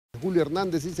Julio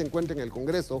Hernández sí se encuentra en el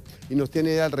Congreso y nos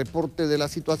tiene ya el reporte de la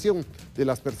situación de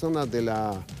las personas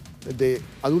de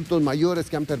adultos mayores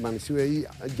que han permanecido ahí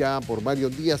ya por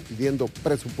varios días pidiendo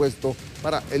presupuesto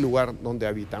para el lugar donde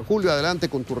habitan. Julio, adelante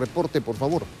con tu reporte, por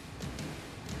favor.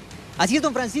 Así es,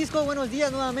 don Francisco, buenos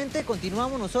días nuevamente.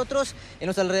 Continuamos nosotros en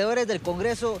los alrededores del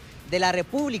Congreso de la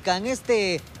República. En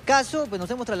este caso, pues nos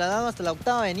hemos trasladado hasta la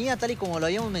 8ª Avenida, tal y como lo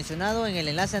habíamos mencionado en el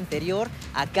enlace anterior.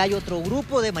 Acá hay otro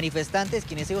grupo de manifestantes,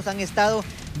 quienes ellos han estado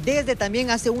desde también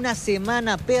hace una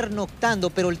semana pernoctando.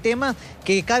 Pero el tema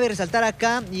que cabe resaltar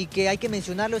acá y que hay que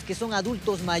mencionarlo es que son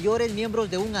adultos mayores,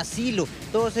 miembros de un asilo.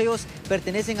 Todos ellos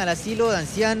pertenecen al asilo de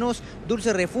ancianos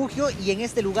Dulce Refugio, y en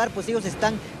este lugar pues ellos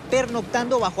están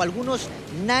pernoctando bajo algunos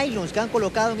nylons que han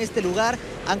colocado en este lugar.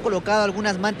 Han colocado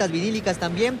algunas mantas vinílicas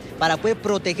también para poder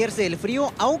protegerse del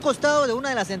frío a un costado de una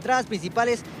de las entradas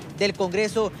principales del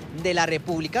Congreso de la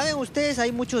República. Ven ustedes,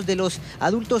 hay muchos de los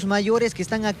adultos mayores que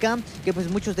están acá, que pues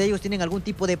muchos de ellos tienen algún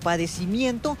tipo de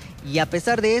padecimiento, y a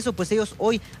pesar de eso, pues ellos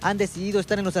hoy han decidido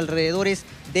estar en los alrededores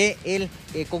del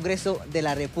Congreso de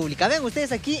la República. Ven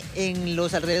ustedes aquí en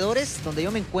los alrededores donde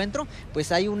yo me encuentro,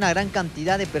 pues hay una gran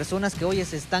cantidad de personas que hoy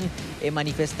se están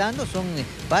manifestando, son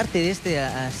parte de este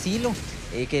asilo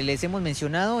que les hemos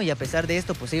mencionado, y a pesar de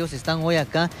esto, pues ellos están hoy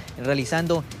acá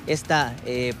realizando esta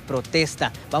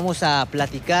protesta. Vamos a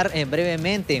platicar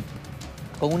brevemente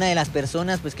con una de las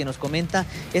personas pues que nos comenta,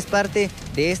 es parte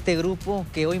de este grupo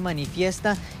que hoy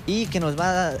manifiesta y que nos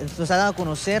ha dado a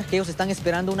conocer que ellos están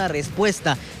esperando una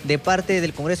respuesta de parte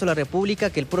del Congreso de la República,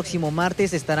 que el próximo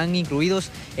martes estarán incluidos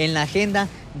en la agenda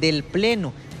del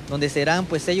Pleno, donde serán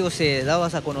pues ellos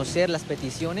dados a conocer las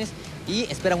peticiones y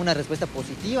esperan una respuesta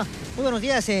positiva. Muy buenos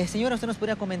días, señora, usted nos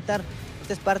podría comentar,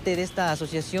 usted es parte de esta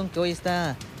asociación que hoy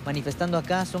está manifestando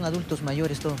acá, son adultos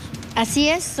mayores todos. Así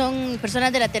es, son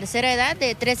personas de la tercera edad,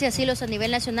 de 13 asilos a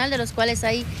nivel nacional, de los cuales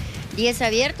hay 10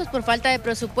 abiertos. Por falta de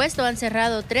presupuesto han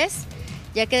cerrado 3,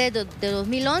 ya que desde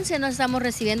 2011 no estamos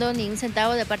recibiendo ni un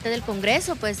centavo de parte del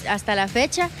Congreso, pues hasta la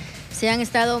fecha se han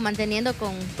estado manteniendo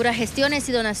con puras gestiones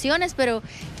y donaciones, pero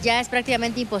ya es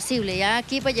prácticamente imposible. Ya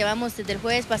aquí pues llevamos desde el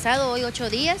jueves pasado, hoy 8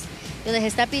 días, donde se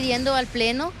está pidiendo al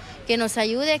Pleno que nos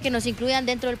ayude, que nos incluyan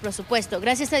dentro del presupuesto.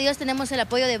 Gracias a Dios tenemos el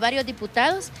apoyo de varios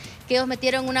diputados que ellos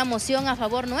metieron una moción a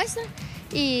favor nuestra,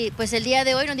 y pues el día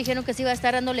de hoy nos dijeron que se iba a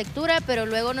estar dando lectura, pero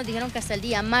luego nos dijeron que hasta el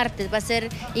día martes va a ser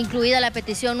incluida la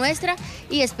petición nuestra,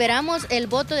 y esperamos el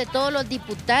voto de todos los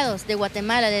diputados de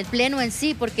Guatemala, del Pleno en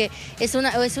sí, porque es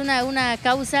una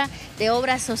causa de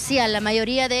obra social. La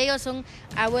mayoría de ellos son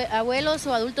abuelos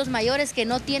o adultos mayores que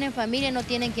no tienen familia, no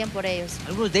tienen quien por ellos.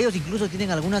 Algunos de ellos incluso tienen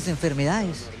algunas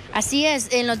enfermedades. Así es,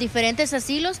 en los diferentes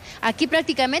asilos, aquí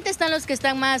prácticamente están los que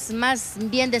están más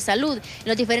bien de salud. En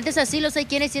los diferentes asilos hay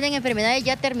quienes tienen enfermedades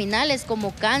ya terminales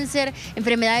como cáncer,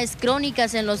 enfermedades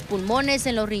crónicas en los pulmones,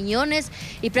 en los riñones,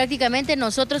 y prácticamente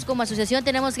nosotros como asociación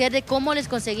tenemos que ver de cómo les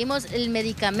conseguimos el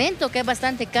medicamento, que es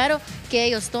bastante caro, que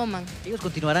ellos toman. Ellos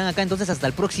continuarán acá entonces hasta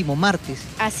el próximo martes.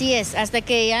 Así es, hasta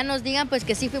que ya nos digan pues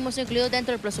que sí fuimos incluidos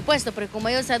dentro del presupuesto, porque como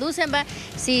ellos aducen,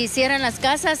 si cierran las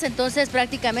casas, entonces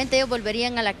prácticamente ellos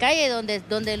volverían a la calle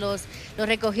donde los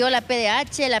recogió la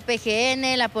PDH, la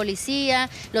PGN, la policía,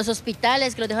 los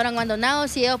hospitales que los dejaron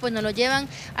abandonados, y ellos pues nos los llevan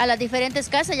a las diferentes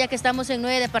casas, ya que estamos en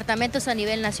 9 departamentos a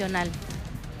nivel nacional.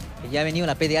 Ya ha venido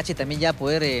la PDH también ya a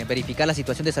poder verificar la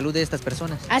situación de salud de estas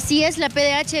personas. Así es, la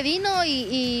PDH vino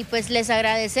y pues les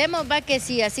agradecemos, que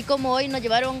si así como hoy nos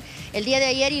llevaron el día de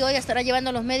ayer y hoy estará llevando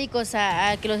a los médicos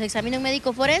a que los examine un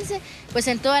médico forense, pues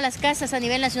en todas las casas a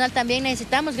nivel nacional también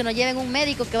necesitamos que nos lleven un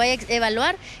médico que vaya a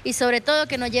evaluar, y sobre todo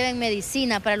que nos lleven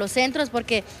medicina para los centros,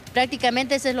 porque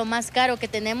prácticamente eso es lo más caro que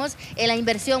tenemos, en la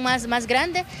inversión más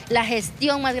grande, la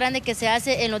gestión más grande que se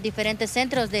hace en los diferentes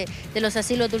centros de los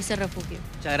asilos Dulce Refugio.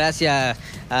 Muchas gracias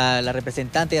a la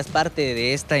representante, es parte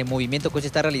de este movimiento que hoy se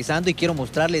está realizando, y quiero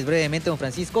mostrarles brevemente, don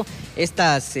Francisco,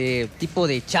 estas tipo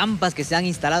de champas que se han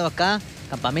instalado acá,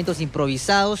 campamentos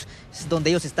improvisados, donde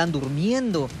ellos están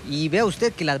durmiendo, y vea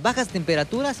usted que las bajas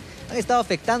temperaturas han estado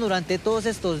afectando durante todos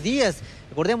estos días.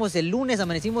 Recordemos, el lunes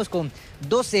amanecimos con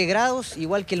 12 grados,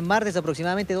 igual que el martes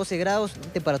aproximadamente 12 grados,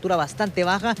 una temperatura bastante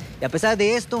baja, y a pesar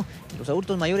de esto, los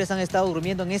adultos mayores han estado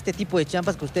durmiendo en este tipo de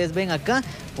champas que ustedes ven acá.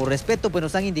 Por respeto, pues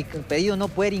nos han pedido no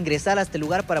poder ingresar a este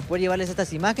lugar para poder llevarles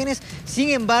estas imágenes. Sin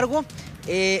embargo,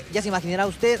 ya se imaginará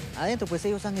usted, adentro pues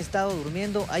ellos han estado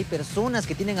durmiendo, hay personas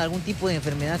que tienen algún tipo de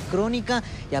enfermedad crónica,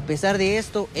 y a pesar de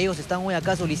esto, ellos están hoy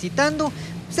acá solicitando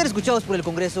ser escuchados por el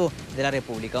Congreso de la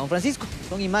República. Don Francisco,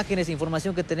 son imágenes e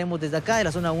información que tenemos desde acá de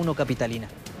la zona 1 capitalina.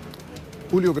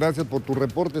 Julio, gracias por tu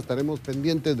reporte. Estaremos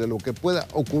pendientes de lo que pueda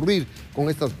ocurrir con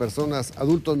estas personas,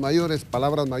 adultos mayores.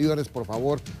 Palabras mayores, por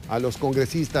favor, a los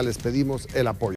congresistas les pedimos el apoyo.